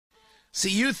See,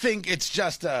 you think it's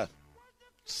just a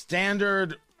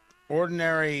standard,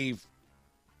 ordinary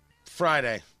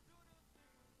Friday.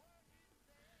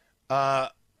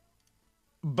 But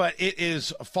it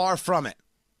is far from it.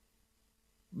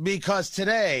 Because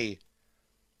today,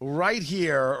 right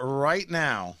here, right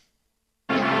now,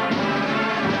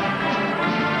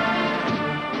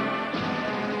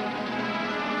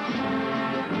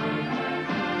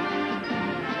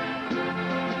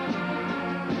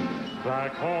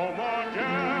 back home again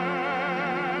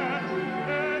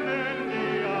in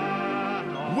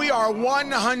Indiana. we are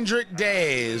 100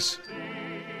 days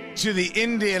to the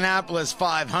Indianapolis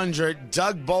 500.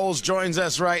 Doug Bowles joins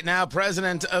us right now,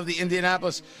 president of the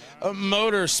Indianapolis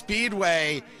Motor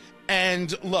Speedway.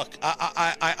 And look,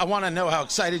 I want to know how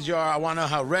excited you are. I want to know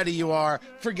how ready you are.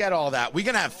 Forget all that. We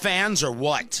going to have fans or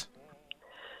what?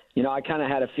 You know, I kind of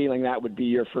had a feeling that would be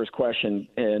your first question.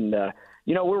 And,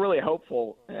 we're really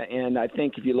hopeful. And I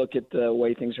think if you look at the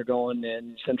way things are going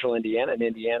in central Indiana and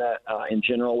Indiana in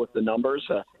general with the numbers,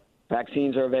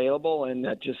 vaccines are available, and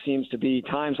that just seems to be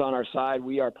times on our side.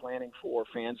 We are planning for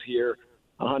fans here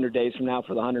 100 days from now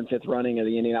for the 105th running of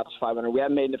the Indianapolis 500. We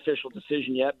haven't made an official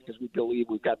decision yet because we believe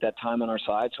we've got that time on our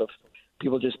side. So if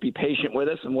people just be patient with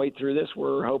us and wait through this,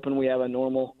 we're hoping we have a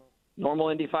normal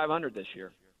Indy 500 this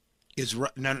year.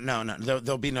 No.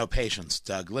 There'll be no patience,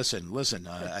 Doug. Listen.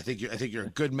 I think you're a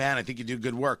good man. I think you do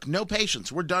good work. No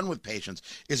patience. We're done with patience.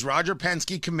 Is Roger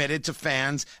Penske committed to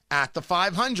fans at the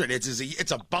 500?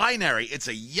 It's a binary. It's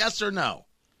a yes or no.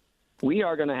 We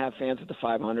are going to have fans at the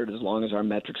 500 as long as our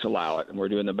metrics allow it, and we're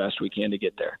doing the best we can to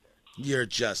get there. You're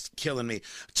just killing me.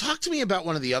 Talk to me about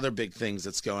one of the other big things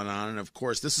that's going on. And, of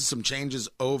course, this is some changes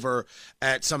over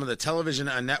at some of the television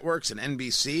networks and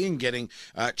NBC and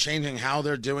changing how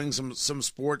they're doing some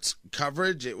sports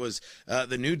coverage. It was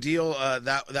the new deal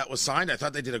that was signed. I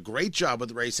thought they did a great job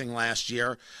with racing last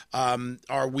year.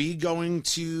 Are we going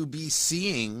to be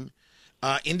seeing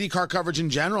IndyCar coverage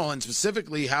in general, and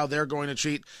specifically how they're going to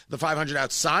treat the 500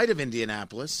 outside of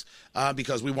Indianapolis,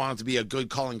 because we want it to be a good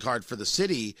calling card for the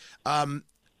city?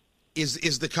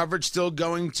 Is the coverage still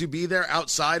going to be there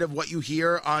outside of what you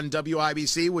hear on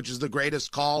WIBC, which is the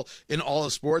greatest call in all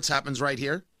of sports, happens right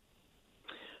here?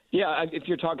 Yeah, if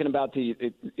you're talking about the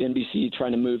NBC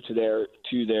trying to move to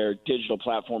their digital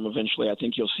platform eventually, I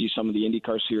think you'll see some of the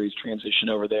IndyCar series transition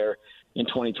over there in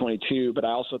 2022, but I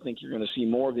also think you're going to see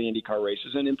more of the IndyCar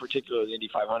races, and in particular the Indy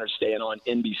 500 staying on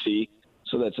NBC,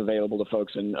 so that's available to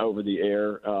folks in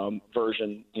over-the-air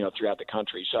version, throughout the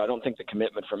country. So I don't think the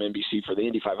commitment from NBC for the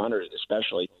Indy 500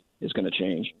 especially is going to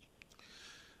change.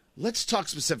 Let's talk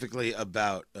specifically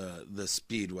about the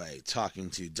Speedway, talking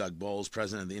to Doug Bowles,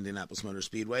 president of the Indianapolis Motor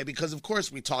Speedway, because, of course,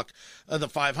 we talk the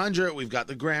 500, we've got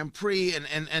the Grand Prix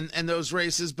and those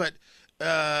races, but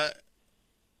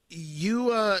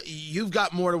you've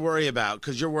got more to worry about,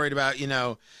 because you're worried about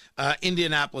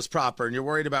Indianapolis proper, and you're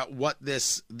worried about what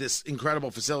this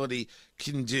incredible facility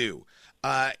can do.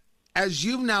 As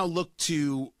you've now looked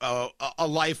to a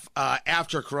life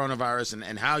after coronavirus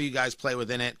and how you guys play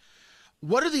within it,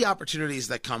 what are the opportunities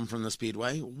that come from the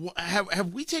Speedway?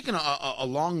 Have we taken a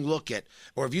long look at,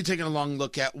 or have you taken a long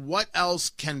look at what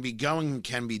else can be going,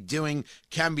 can be doing,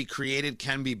 can be created,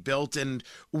 can be built? And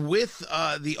with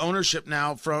the ownership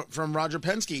now from Roger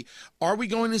Penske, are we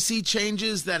going to see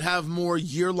changes that have more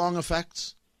year-long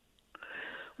effects?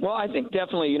 Well, I think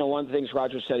definitely, one of the things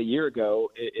Roger said a year ago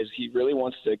is he really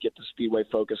wants to get the Speedway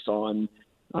focused on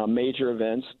major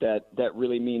events that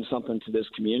really mean something to this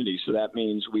community. So that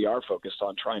means we are focused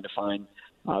on trying to find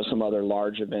some other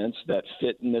large events that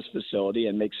fit in this facility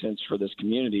and make sense for this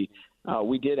community.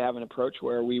 We did have an approach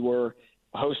where we were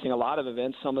hosting a lot of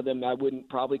events. Some of them I wouldn't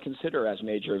probably consider as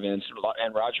major events.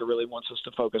 And Roger really wants us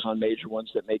to focus on major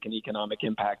ones that make an economic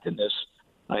impact in this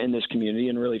community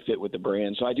and really fit with the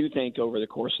brand. So I do think over the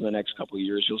course of the next couple of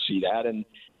years, you'll see that. And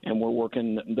we're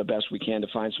working the best we can to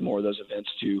find some more of those events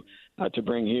to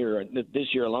bring here. This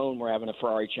year alone, we're having a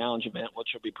Ferrari Challenge event, which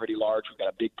will be pretty large. We've got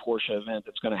a big Porsche event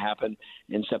that's going to happen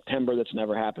in September that's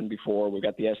never happened before. We've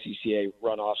got the SCCA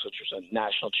runoffs, which is a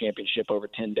national championship over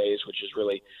 10 days, which is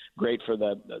really great for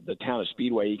the town of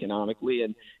Speedway economically,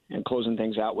 and closing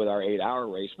things out with our 8-hour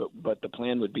race. But the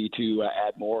plan would be to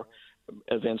add more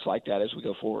events like that as we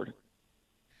go forward.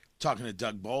 Talking to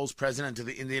Doug Bowles, president of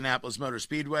the Indianapolis Motor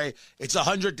Speedway. It's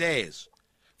 100 days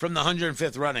from the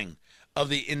 105th running of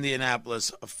the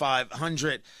Indianapolis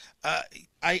 500.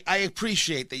 I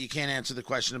appreciate that you can't answer the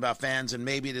question about fans, and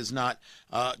maybe it is not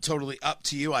totally up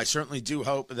to you. I certainly do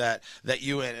hope that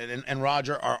you and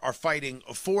Roger are fighting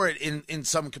for it in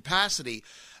some capacity.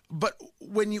 But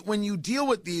when you deal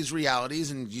with these realities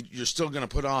and you're still going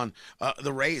to put on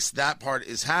the race, that part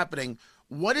is happening.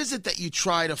 What is it that you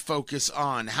try to focus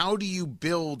on? How do you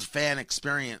build fan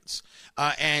experience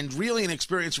and really an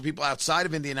experience for people outside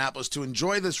of Indianapolis to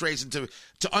enjoy this race and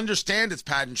to understand its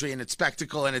pageantry and its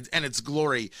spectacle and its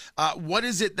glory? What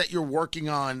is it that you're working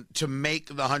on to make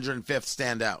the 105th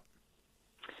stand out?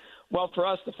 Well, for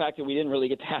us, the fact that we didn't really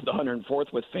get to have the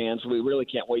 104th with fans, we really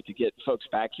can't wait to get folks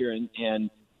back here and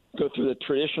go through the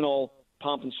traditional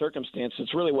pomp and circumstance.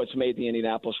 It's really what's made the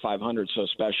Indianapolis 500 so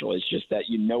special. It's just that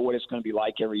you know what it's going to be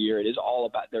like every year. It is all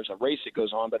about, there's a race that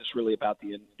goes on, but it's really about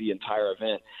the entire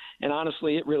event. And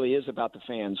honestly, it really is about the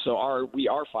fans. So we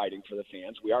are fighting for the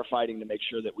fans. We are fighting to make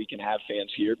sure that we can have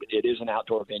fans here. But it is an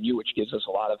outdoor venue, which gives us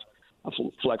a lot of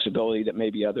flexibility that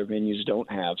maybe other venues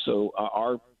don't have. So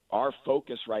our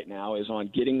focus right now is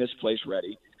on getting this place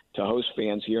ready to host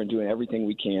fans here and doing everything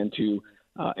we can to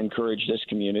encourage this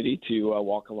community to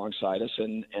walk alongside us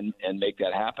and make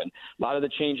that happen. A lot of the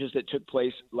changes that took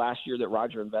place last year that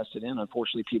Roger invested in,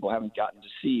 unfortunately, people haven't gotten to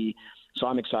see. So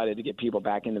I'm excited to get people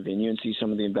back in the venue and see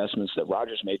some of the investments that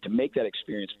Roger's made to make that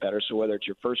experience better. So whether it's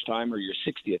your first time or your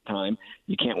 60th time,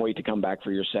 you can't wait to come back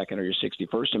for your second or your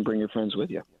 61st and bring your friends with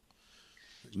you.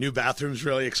 New bathrooms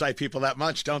really excite people that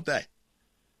much, don't they?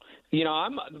 You know,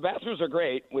 the bathrooms are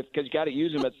great because you got to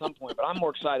use them at some point, but I'm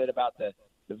more excited about the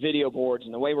video boards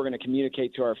and the way we're going to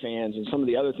communicate to our fans and some of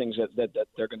the other things that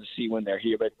they're going to see when they're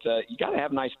here. But you got to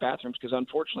have nice bathrooms because,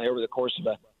 unfortunately, over the course of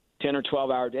a 10 or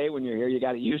 12-hour day when you're here, you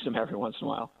got to use them every once in a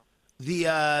while.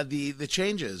 The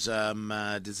changes,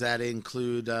 does that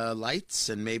include lights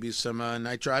and maybe some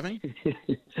night driving?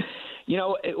 You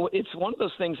know, it's one of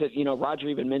those things that, you know, Roger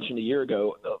even mentioned a year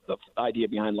ago, the idea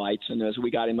behind lights. And as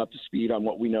we got him up to speed on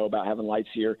what we know about having lights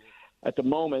here, at the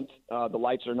moment, the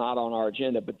lights are not on our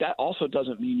agenda. But that also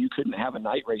doesn't mean you couldn't have a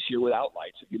night race here without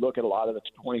lights. If you look at a lot of the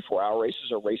 24-hour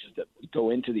races or races that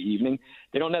go into the evening,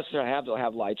 they don't necessarily have to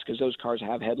have lights because those cars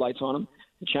have headlights on them.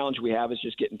 The challenge we have is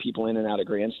just getting people in and out of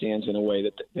grandstands in a way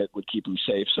that would keep them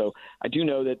safe. So I do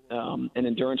know that an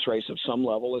endurance race of some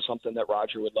level is something that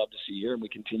Roger would love to see here, and we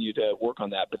continue to work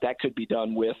on that. But that could be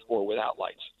done with or without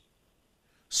lights.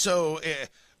 So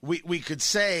we could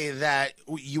say that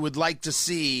you would like to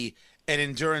see an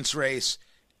endurance race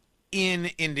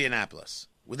in Indianapolis.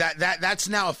 That's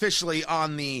now officially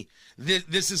on the.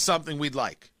 This is something we'd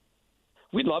like.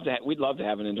 We'd love to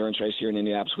have an endurance race here in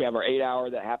Indianapolis. We have our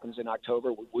 8-hour that happens in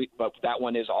October, but that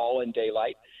one is all in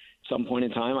daylight. At some point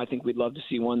in time, I think we'd love to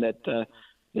see one that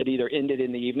either ended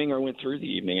in the evening or went through the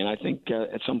evening. And I think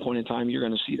at some point in time, you're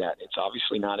going to see that. It's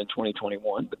obviously not in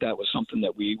 2021, but that was something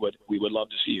that we would love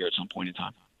to see here at some point in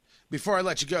time. Before I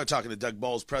let you go, talking to Doug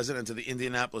Boles, president of the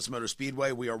Indianapolis Motor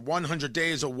Speedway, we are 100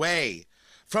 days away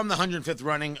from the 105th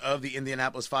running of the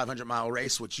Indianapolis 500-mile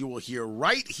race, which you will hear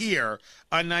right here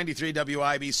on 93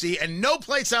 WIBC and no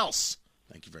place else.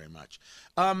 Thank you very much.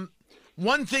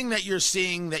 One thing that you're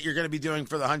seeing that you're going to be doing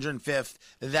for the 105th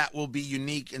that will be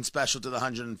unique and special to the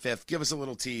 105th, give us a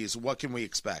little tease. What can we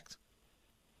expect?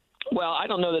 Well, I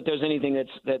don't know that there's anything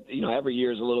that every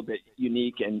year is a little bit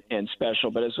unique and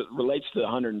special, but as it relates to the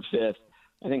 105th,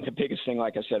 I think the biggest thing,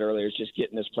 like I said earlier, is just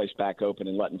getting this place back open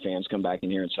and letting fans come back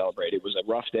in here and celebrate. It was a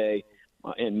rough day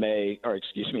in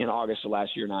August of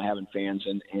last year, not having fans,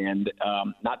 and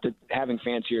not that having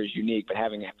fans here is unique, but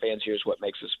having fans here is what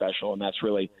makes it special, and that's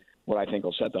really what I think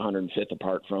will set the 105th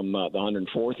apart from the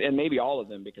 104th, and maybe all of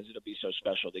them, because it'll be so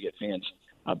special to get fans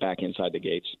back inside the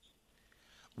gates.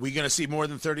 We going to see more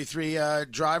than 33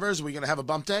 drivers? Are we going to have a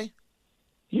bump day?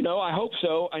 You know, I hope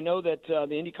so. I know that the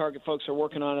IndyCar folks are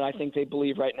working on it. I think they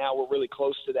believe right now we're really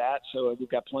close to that, so we've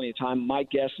got plenty of time. My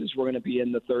guess is we're going to be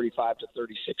in the 35 to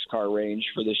 36 car range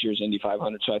for this year's Indy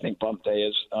 500, so I think bump day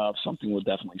is something we'll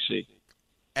definitely see.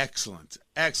 Excellent.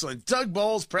 Doug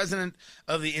Boles, president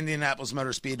of the Indianapolis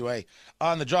Motor Speedway,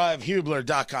 on the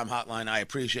DriveHubler.com hotline. I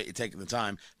appreciate you taking the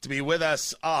time to be with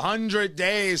us. 100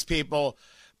 days, people.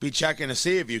 Be checking to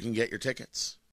see if you can get your tickets.